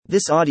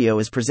This audio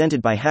is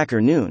presented by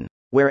Hacker Noon,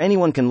 where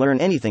anyone can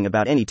learn anything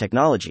about any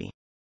technology.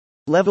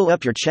 Level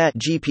up your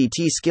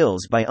ChatGPT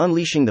skills by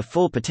unleashing the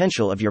full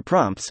potential of your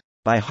prompts,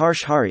 by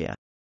Harsh Haria.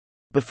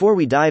 Before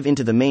we dive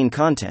into the main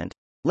content,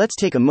 let's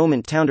take a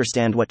moment to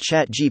understand what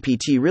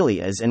ChatGPT really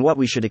is and what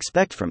we should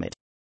expect from it.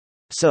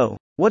 So,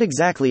 what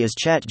exactly is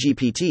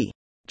ChatGPT?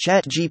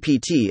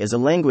 ChatGPT is a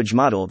language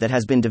model that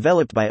has been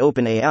developed by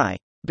OpenAI,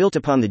 built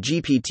upon the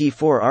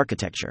GPT-4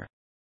 architecture.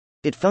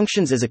 It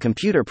functions as a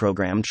computer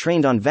program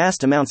trained on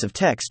vast amounts of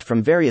text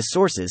from various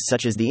sources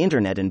such as the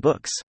internet and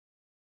books.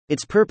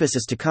 Its purpose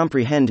is to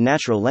comprehend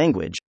natural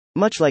language,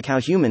 much like how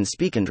humans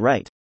speak and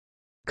write.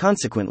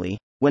 Consequently,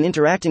 when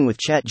interacting with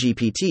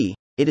ChatGPT,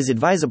 it is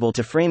advisable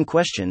to frame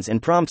questions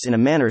and prompts in a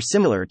manner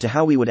similar to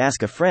how we would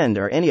ask a friend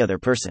or any other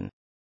person.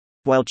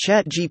 While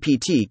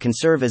ChatGPT can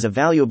serve as a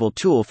valuable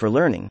tool for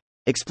learning,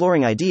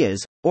 exploring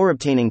ideas, or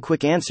obtaining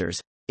quick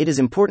answers, it is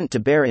important to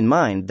bear in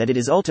mind that it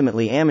is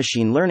ultimately a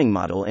machine learning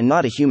model and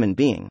not a human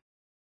being.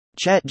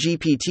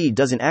 ChatGPT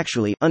doesn't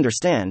actually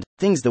understand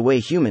things the way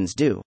humans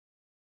do.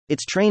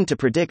 It's trained to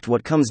predict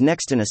what comes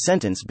next in a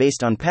sentence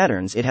based on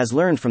patterns it has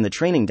learned from the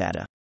training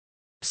data.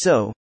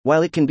 So,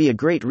 while it can be a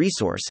great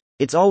resource,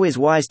 it's always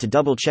wise to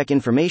double-check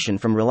information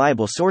from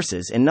reliable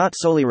sources and not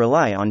solely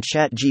rely on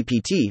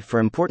ChatGPT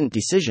for important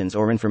decisions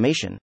or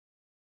information.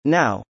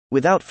 Now,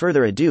 without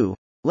further ado,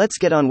 let's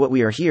get on what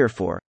we are here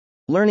for: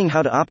 learning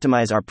how to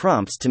optimize our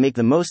prompts to make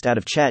the most out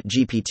of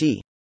ChatGPT.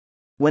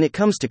 When it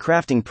comes to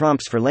crafting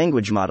prompts for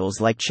language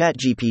models like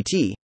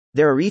ChatGPT,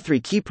 there are three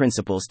key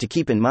principles to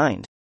keep in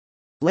mind.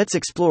 Let's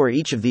explore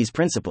each of these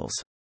principles.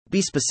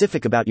 Be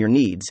specific about your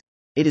needs.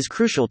 It is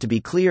crucial to be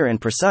clear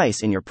and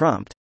precise in your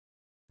prompt.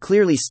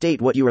 Clearly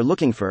state what you are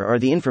looking for or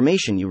the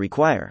information you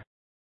require.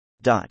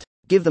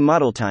 Give the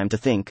model time to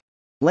think.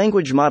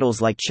 Language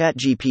models like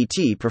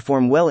ChatGPT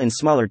perform well in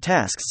smaller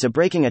tasks, so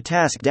breaking a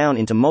task down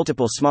into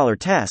multiple smaller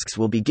tasks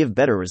will give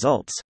better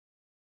results.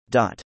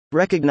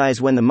 Recognize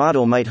when the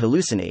model might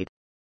hallucinate.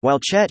 While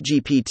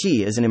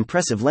ChatGPT is an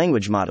impressive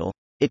language model,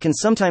 it can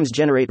sometimes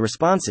generate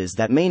responses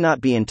that may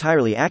not be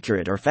entirely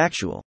accurate or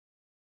factual.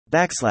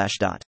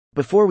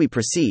 Before we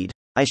proceed,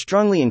 I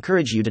strongly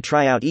encourage you to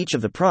try out each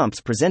of the prompts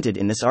presented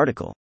in this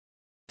article.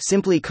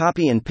 Simply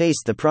copy and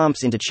paste the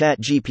prompts into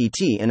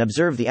ChatGPT and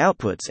observe the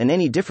outputs and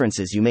any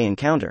differences you may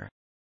encounter.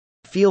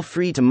 Feel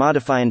free to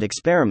modify and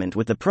experiment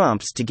with the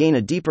prompts to gain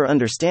a deeper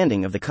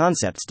understanding of the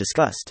concepts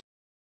discussed.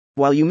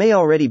 While you may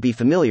already be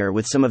familiar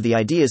with some of the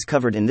ideas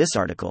covered in this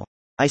article,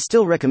 I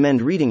still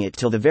recommend reading it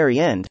till the very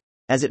end,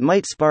 as it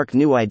might spark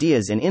new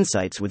ideas and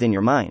insights within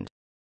your mind.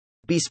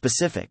 Be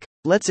specific.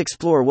 Let's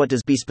explore what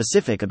does be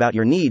specific about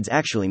your needs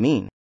actually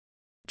mean.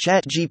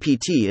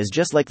 ChatGPT is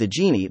just like the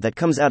genie that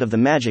comes out of the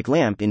magic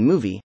lamp in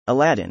movie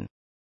Aladdin.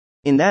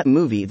 In that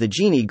movie, the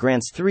genie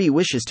grants 3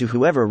 wishes to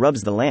whoever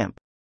rubs the lamp.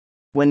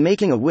 When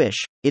making a wish,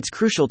 it's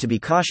crucial to be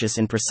cautious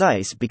and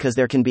precise because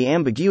there can be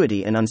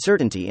ambiguity and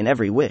uncertainty in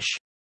every wish.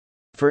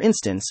 For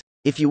instance,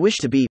 if you wish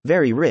to be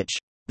very rich,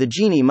 the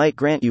genie might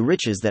grant you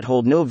riches that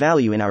hold no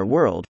value in our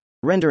world,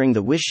 rendering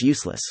the wish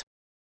useless.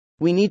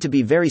 We need to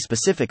be very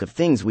specific of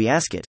things we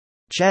ask it.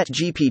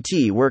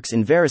 ChatGPT works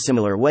in very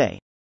similar way.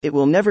 It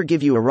will never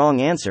give you a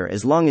wrong answer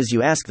as long as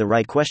you ask the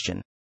right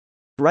question.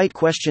 Right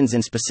questions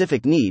and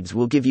specific needs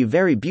will give you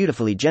very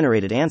beautifully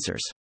generated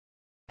answers.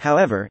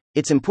 However,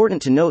 it's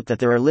important to note that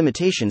there are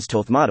limitations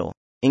to the model,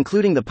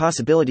 including the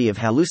possibility of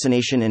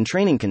hallucination and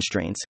training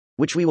constraints,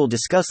 which we will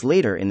discuss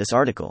later in this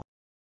article.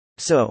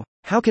 So,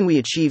 how can we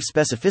achieve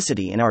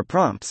specificity in our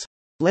prompts?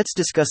 Let's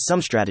discuss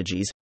some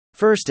strategies.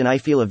 First, and I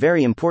feel a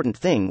very important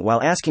thing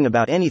while asking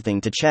about anything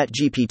to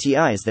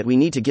ChatGPT is that we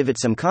need to give it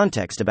some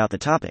context about the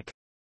topic.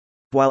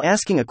 While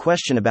asking a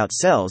question about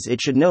cells,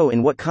 it should know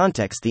in what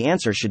context the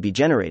answer should be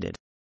generated.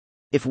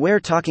 If we're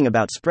talking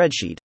about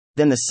spreadsheet,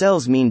 then the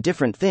cells mean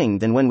different thing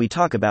than when we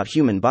talk about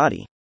human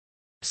body.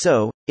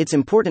 So, it's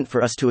important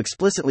for us to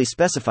explicitly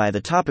specify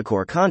the topic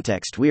or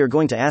context we are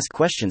going to ask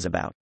questions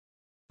about.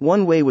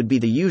 One way would be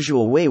the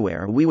usual way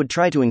where we would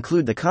try to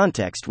include the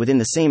context within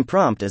the same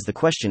prompt as the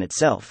question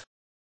itself.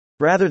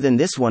 Rather than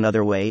this one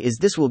other way is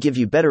this will give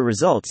you better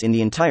results in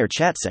the entire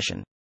chat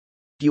session.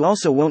 You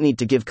also won't need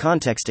to give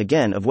context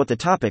again of what the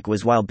topic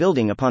was while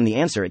building upon the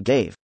answer it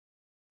gave.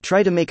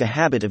 Try to make a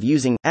habit of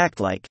using act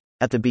like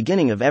at the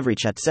beginning of every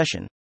chat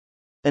session.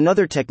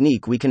 Another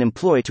technique we can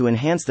employ to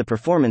enhance the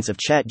performance of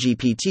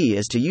ChatGPT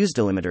is to use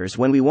delimiters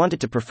when we want it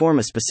to perform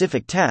a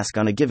specific task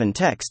on a given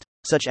text,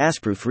 such as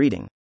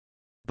proofreading.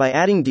 By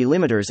adding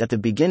delimiters at the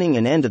beginning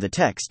and end of the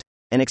text,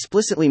 and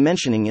explicitly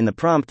mentioning in the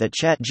prompt that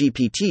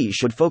ChatGPT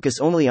should focus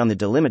only on the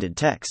delimited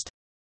text,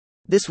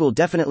 this will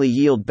definitely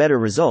yield better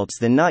results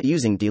than not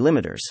using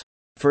delimiters.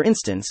 For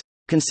instance,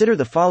 consider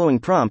the following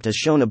prompt as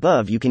shown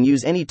above. You can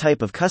use any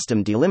type of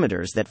custom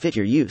delimiters that fit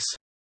your use.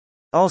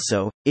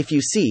 Also, if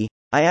you see,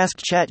 I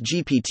asked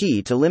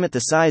ChatGPT to limit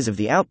the size of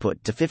the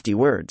output to 50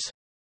 words.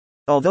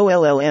 Although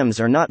LLMs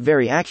are not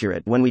very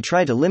accurate when we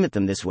try to limit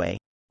them this way,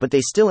 but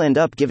they still end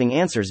up giving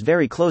answers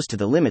very close to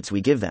the limits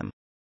we give them.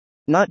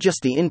 Not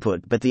just the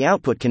input but the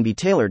output can be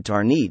tailored to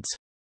our needs.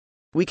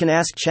 We can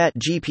ask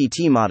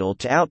ChatGPT model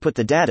to output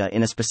the data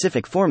in a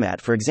specific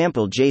format, for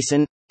example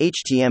JSON,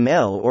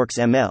 HTML or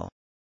XML.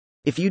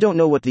 If you don't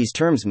know what these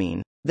terms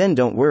mean, then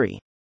don't worry.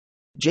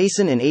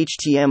 JSON and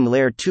HTML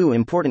are two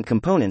important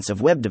components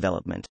of web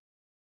development.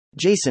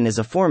 JSON is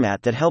a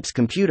format that helps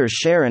computers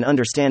share and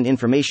understand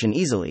information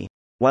easily,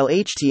 while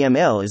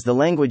HTML is the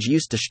language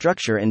used to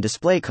structure and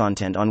display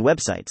content on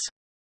websites.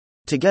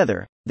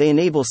 Together, they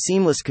enable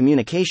seamless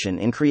communication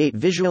and create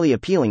visually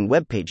appealing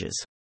web pages.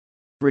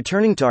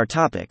 Returning to our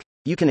topic,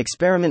 you can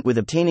experiment with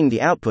obtaining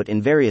the output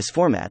in various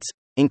formats,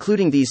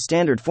 including these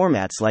standard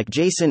formats like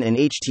JSON and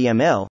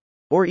HTML,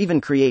 or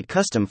even create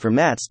custom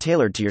formats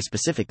tailored to your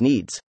specific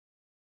needs.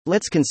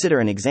 Let's consider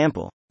an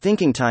example.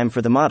 Thinking time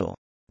for the model.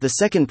 The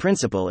second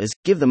principle is,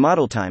 give the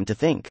model time to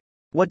think.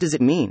 What does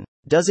it mean?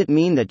 Does it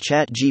mean that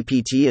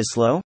ChatGPT is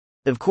slow?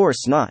 Of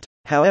course not.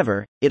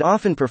 However, it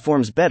often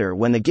performs better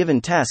when the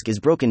given task is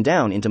broken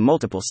down into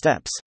multiple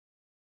steps.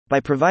 By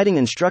providing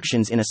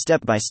instructions in a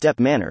step-by-step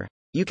manner,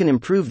 you can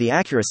improve the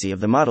accuracy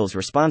of the model's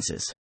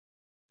responses.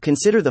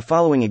 Consider the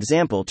following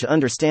example to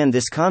understand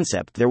this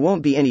concept. There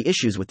won't be any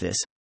issues with this,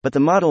 but the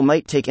model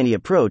might take any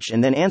approach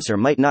and then answer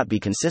might not be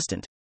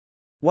consistent.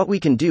 What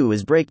we can do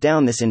is break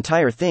down this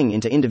entire thing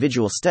into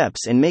individual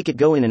steps and make it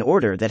go in an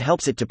order that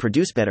helps it to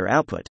produce better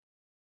output.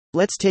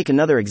 Let's take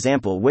another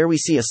example where we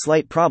see a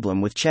slight problem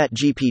with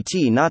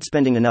ChatGPT not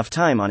spending enough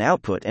time on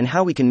output and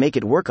how we can make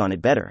it work on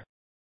it better.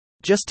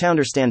 Just to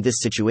understand this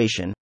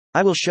situation,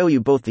 I will show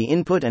you both the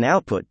input and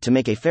output to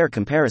make a fair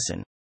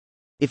comparison.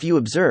 If you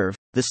observe,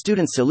 the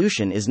student's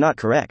solution is not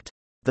correct.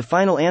 The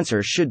final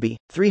answer should be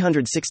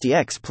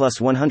 360x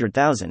plus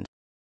 100,000.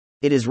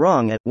 It is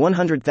wrong at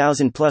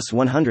 100,000 plus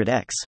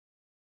 100x.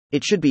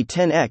 It should be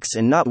 10x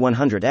and not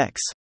 100x.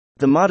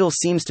 The model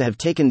seems to have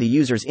taken the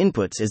user's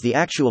inputs as the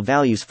actual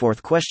values.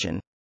 Fourth question,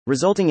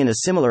 resulting in a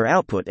similar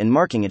output and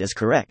marking it as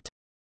correct.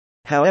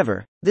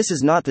 However, this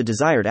is not the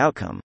desired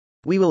outcome.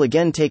 We will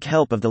again take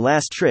help of the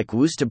last trick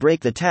was to break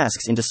the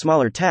tasks into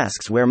smaller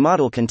tasks where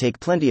model can take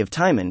plenty of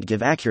time and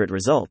give accurate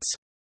results.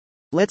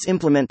 Let's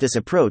implement this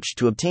approach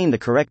to obtain the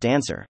correct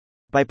answer.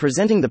 By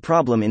presenting the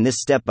problem in this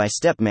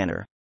step-by-step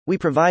manner, we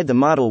provide the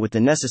model with the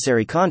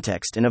necessary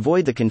context and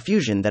avoid the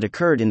confusion that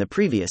occurred in the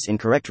previous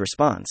incorrect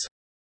response.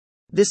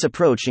 This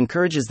approach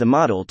encourages the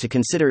model to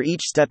consider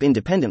each step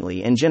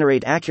independently and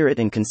generate accurate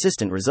and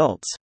consistent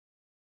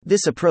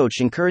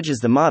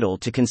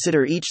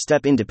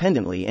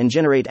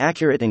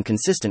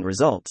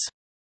results.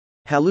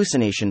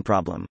 Hallucination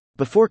problem.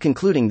 Before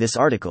concluding this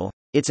article,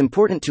 it's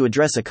important to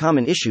address a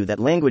common issue that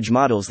language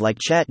models like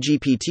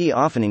ChatGPT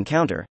often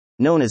encounter,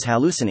 known as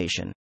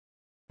hallucination.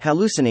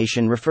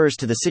 Hallucination refers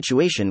to the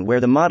situation where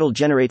the model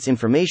generates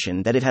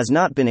information that it has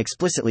not been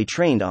explicitly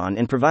trained on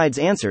and provides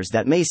answers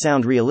that may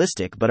sound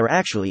realistic but are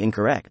actually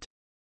incorrect.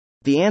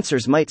 The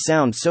answers might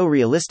sound so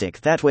realistic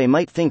that we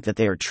might think that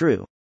they are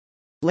true.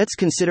 Let's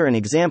consider an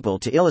example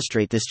to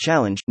illustrate this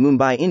challenge.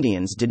 Mumbai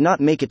Indians did not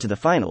make it to the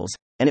finals,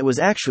 and it was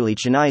actually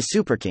Chennai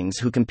Super Kings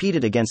who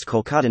competed against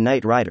Kolkata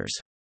Knight Riders.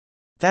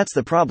 That's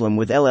the problem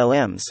with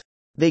LLMs.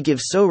 They give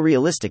so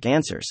realistic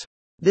answers.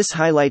 This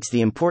highlights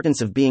the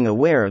importance of being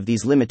aware of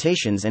these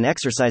limitations and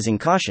exercising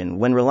caution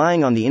when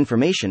relying on the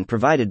information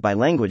provided by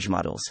language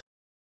models.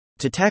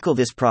 To tackle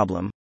this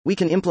problem, we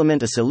can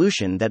implement a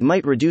solution that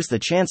might reduce the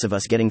chance of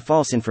us getting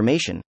false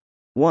information.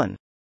 1.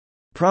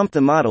 Prompt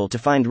the model to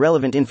find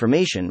relevant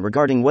information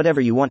regarding whatever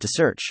you want to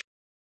search.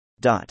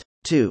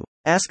 2.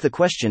 Ask the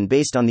question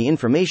based on the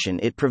information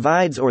it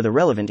provides or the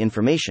relevant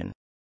information.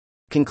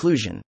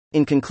 Conclusion.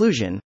 In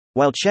conclusion,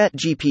 while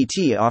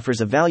ChatGPT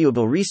offers a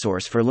valuable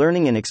resource for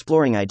learning and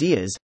exploring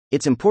ideas,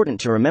 it's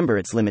important to remember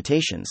its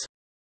limitations.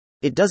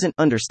 It doesn't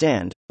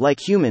understand, like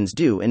humans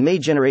do, and may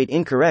generate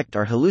incorrect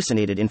or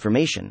hallucinated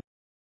information.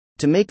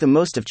 To make the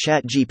most of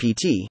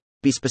ChatGPT,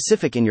 be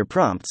specific in your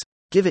prompts,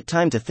 give it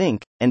time to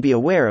think, and be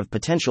aware of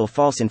potential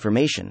false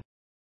information.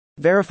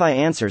 Verify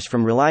answers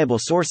from reliable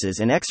sources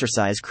and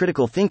exercise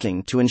critical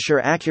thinking to ensure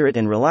accurate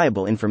and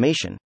reliable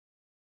information.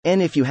 And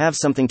if you have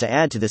something to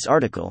add to this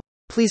article,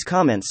 please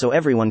comment so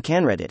everyone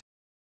can read it.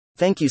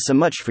 Thank you so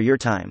much for your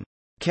time.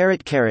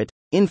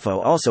 Info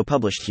also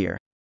published here.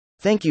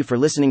 Thank you for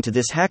listening to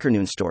this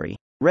HackerNoon story,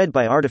 read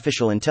by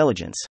Artificial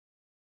Intelligence.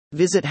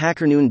 Visit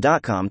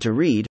hackernoon.com to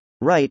read,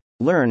 write,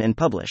 learn and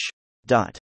publish.